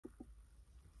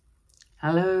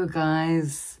Hello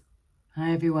guys,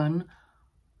 hi everyone.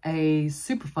 A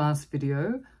super fast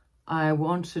video. I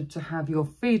wanted to have your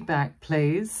feedback,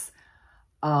 please.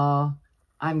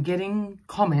 I'm getting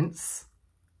comments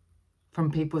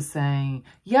from people saying,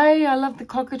 yay, I love the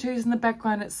cockatoos in the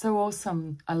background, it's so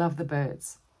awesome, I love the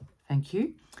birds. Thank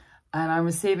you. And I'm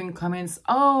receiving comments,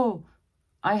 oh,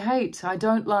 I hate, I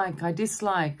don't like, I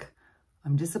dislike,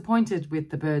 I'm disappointed with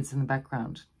the birds in the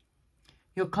background.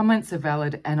 Your comments are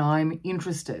valid and I'm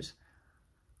interested.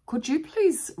 Could you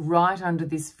please write under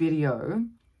this video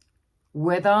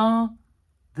whether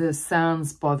the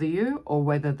sounds bother you or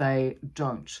whether they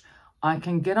don't? I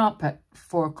can get up at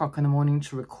 4 o'clock in the morning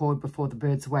to record before the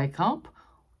birds wake up,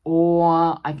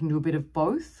 or I can do a bit of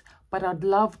both, but I'd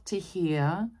love to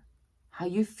hear how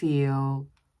you feel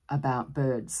about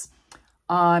birds.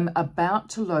 I'm about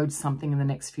to load something in the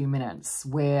next few minutes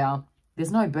where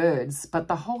there's no birds, but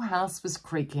the whole house was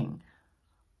creaking.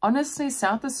 Honestly,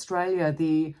 South Australia,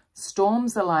 the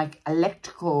storms are like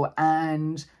electrical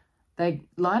and they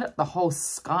light up the whole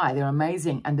sky. They're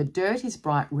amazing. And the dirt is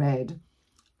bright red.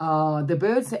 The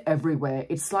birds are everywhere.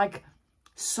 It's like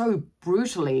so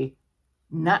brutally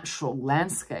natural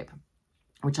landscape,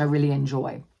 which I really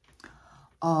enjoy.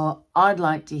 I'd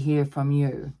like to hear from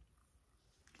you.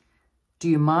 Do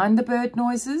you mind the bird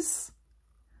noises?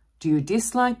 Do you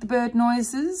dislike the bird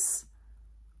noises?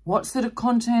 What sort of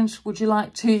content would you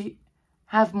like to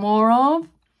have more of?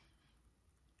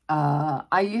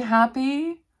 Are you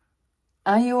happy?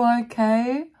 Are you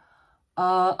okay?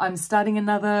 I'm starting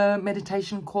another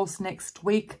meditation course next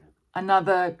week,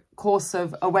 another course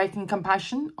of Awaken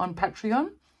Compassion on Patreon.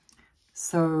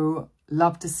 So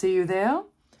love to see you there.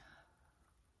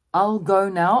 I'll go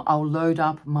now. I'll load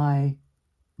up my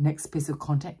next piece of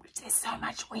content. There's so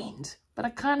much wind, but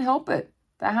I can't help it.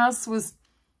 The house was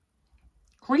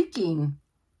creaking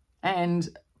and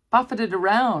buffeted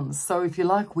around. So if you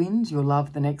like wind, you'll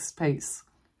love the next piece.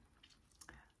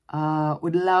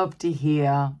 Would love to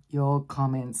hear your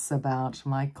comments about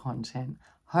my content.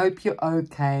 Hope you're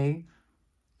okay.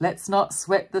 Let's not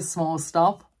sweat the small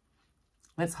stuff.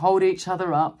 Let's hold each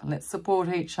other up. Let's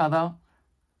support each other.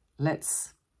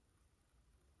 Let's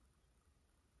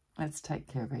take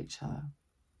care of each other.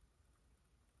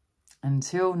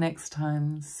 Until next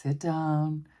time, sit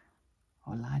down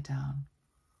or lie down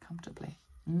comfortably.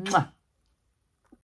 Mwah.